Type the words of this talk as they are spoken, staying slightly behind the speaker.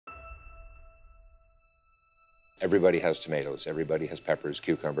Everybody has tomatoes, everybody has peppers,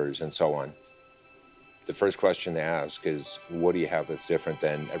 cucumbers, and so on. The first question they ask is, what do you have that's different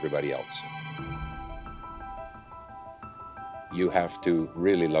than everybody else? You have to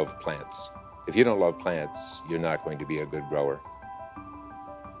really love plants. If you don't love plants, you're not going to be a good grower.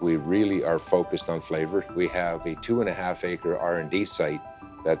 We really are focused on flavor. We have a 2.5-acre R&D site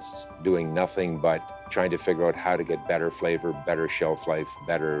that's doing nothing but trying to figure out how to get better flavor, better shelf life,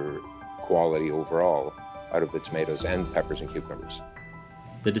 better quality overall out of the tomatoes and peppers and cucumbers.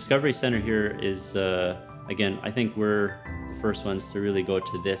 The Discovery Center here is, again, I think we're the first ones to really go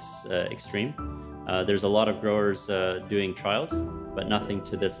to this extreme. There's a lot of growers doing trials, but nothing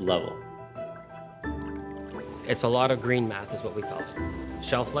to this level. It's a lot of green math is what we call it.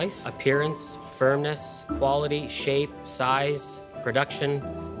 Shelf life, appearance, firmness, quality, shape, size,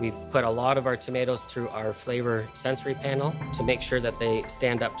 production. We put a lot of our tomatoes through our flavor sensory panel to make sure that they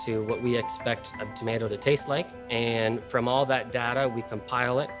stand up to what we expect a tomato to taste like. And from all that data, we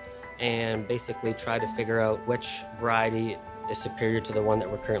compile it and basically try to figure out which variety is superior to the one that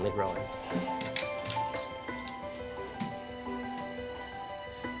we're currently growing.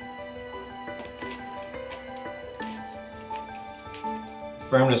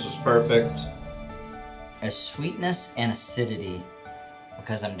 Firmness was perfect. A sweetness and acidity,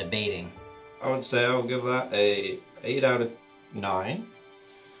 because I'm debating. I would say I would give that a 8 out of 9.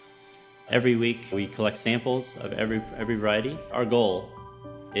 Every week we collect samples of every variety. Our goal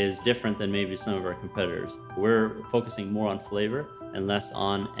is different than maybe some of our competitors. We're focusing more on flavor and less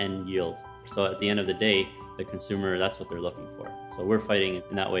on end yield. So at the end of the day, the consumer, that's what they're looking for. So we're fighting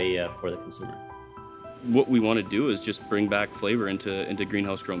in that way for the consumer. What we want to do is just bring back flavor into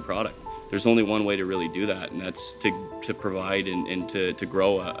greenhouse-grown product. There's only one way to really do that, and that's to provide and to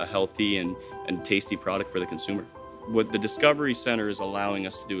grow a healthy and tasty product for the consumer. What the Discovery Center is allowing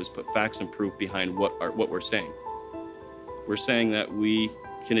us to do is put facts and proof behind what we're saying. We're saying that we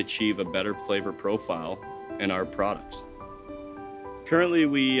can achieve a better flavor profile in our products. Currently,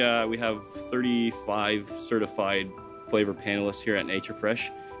 we have 35 certified flavor panelists here at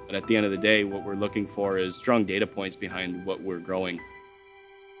NatureFresh. But at the end of the day, what we're looking for is strong data points behind what we're growing.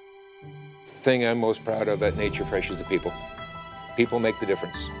 The thing I'm most proud of at NatureFresh is the people. People make the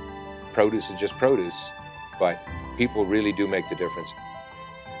difference. Produce is just produce, but people really do make the difference.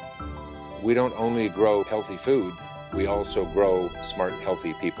 We don't only grow healthy food, we also grow smart,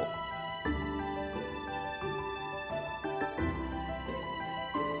 healthy people.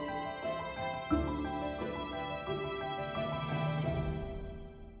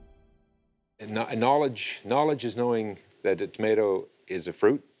 Knowledge is knowing that a tomato is a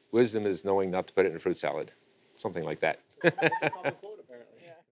fruit. Wisdom is knowing not to put it in a fruit salad. Something like that.